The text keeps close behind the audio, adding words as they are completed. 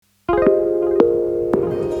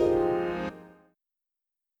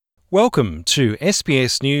Welcome to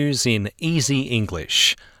SBS News in Easy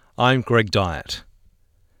English. I'm Greg Dyett.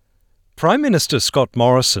 Prime Minister Scott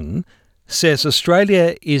Morrison says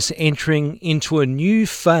Australia is entering into a new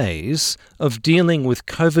phase of dealing with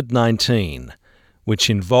COVID-19, which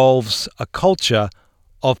involves a culture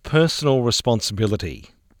of personal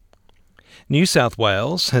responsibility. New South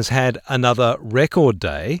Wales has had another record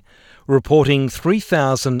day, reporting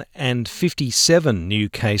 3,057 new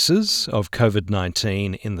cases of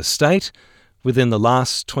COVID-19 in the state within the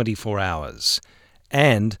last 24 hours,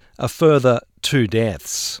 and a further 2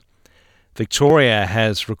 deaths. Victoria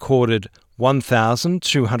has recorded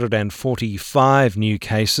 1,245 new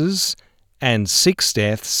cases and 6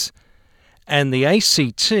 deaths, and the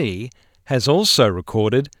ACT has also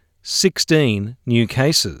recorded 16 new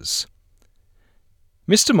cases.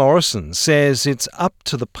 Mr. Morrison says it's up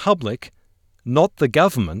to the public, not the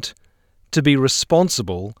government, to be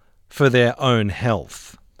responsible for their own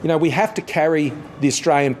health. We have to carry the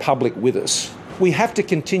Australian public with us. We have to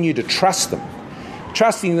continue to trust them,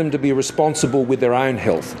 trusting them to be responsible with their own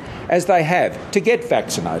health, as they have, to get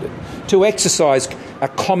vaccinated, to exercise a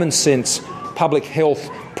common sense public health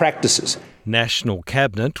practices. National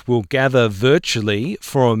Cabinet will gather virtually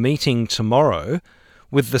for a meeting tomorrow,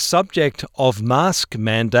 with the subject of mask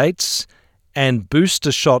mandates and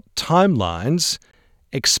booster shot timelines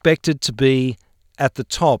expected to be at the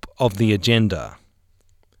top of the agenda.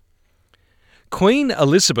 Queen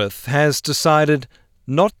Elizabeth has decided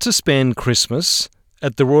not to spend Christmas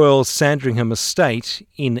at the Royal Sandringham Estate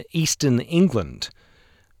in eastern England,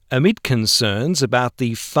 amid concerns about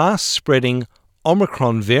the fast-spreading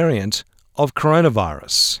Omicron variant of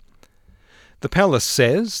coronavirus. The palace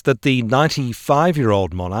says that the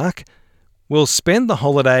 95-year-old monarch will spend the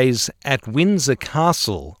holidays at Windsor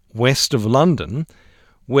Castle, west of London,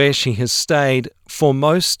 where she has stayed for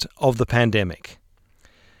most of the pandemic.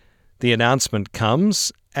 The announcement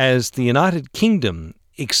comes as the United Kingdom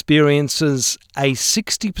experiences a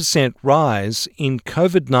 60% rise in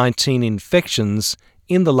COVID-19 infections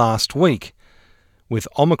in the last week, with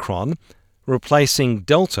Omicron replacing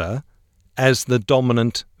Delta as the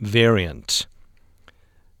dominant variant.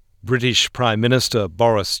 British Prime Minister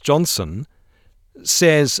Boris Johnson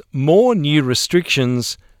says more new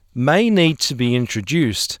restrictions may need to be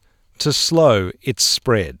introduced to slow its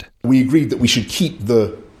spread. We agreed that we should keep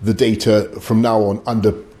the data from now on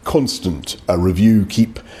under constant review,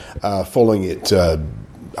 keep following it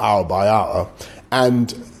hour by hour.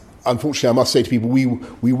 And unfortunately, I must say to people, we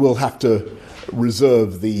will have to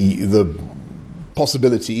reserve the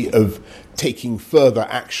possibility of taking further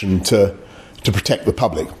action to protect the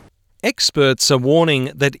public. Experts are warning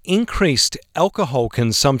that increased alcohol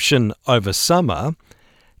consumption over summer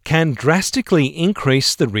can drastically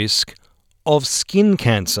increase the risk of skin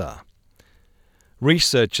cancer.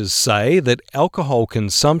 Researchers say that alcohol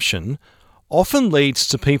consumption often leads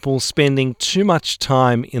to people spending too much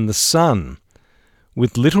time in the sun,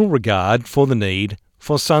 with little regard for the need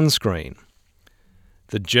for sunscreen.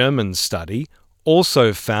 The German study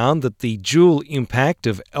also found that the dual impact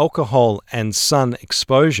of alcohol and sun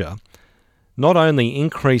exposure not only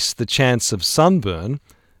increased the chance of sunburn,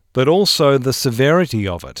 but also the severity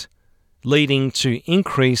of it, leading to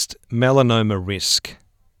increased melanoma risk.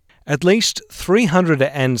 At least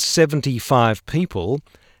 375 people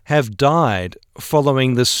have died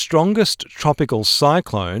following the strongest tropical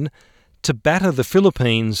cyclone to batter the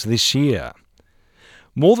Philippines this year.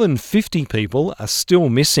 More than 50 people are still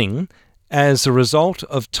missing as a result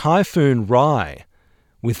of Typhoon Rai,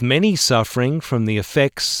 with many suffering from the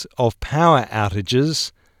effects of power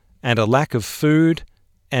outages and a lack of food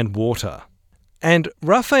and water. And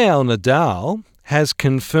Rafael Nadal has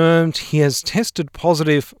confirmed he has tested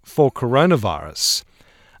positive for coronavirus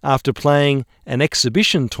after playing an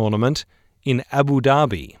exhibition tournament in Abu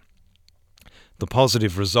Dhabi. The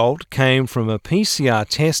positive result came from a PCR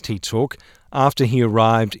test he took after he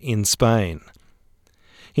arrived in Spain.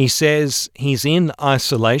 He says he's in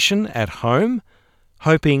isolation at home,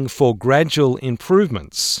 hoping for gradual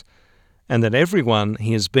improvements, and that everyone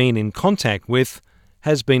he has been in contact with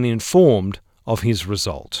has been informed of his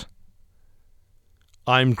result.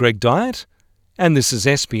 I'm Greg Dyett, and this is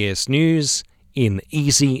SBS News in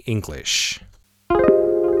Easy English.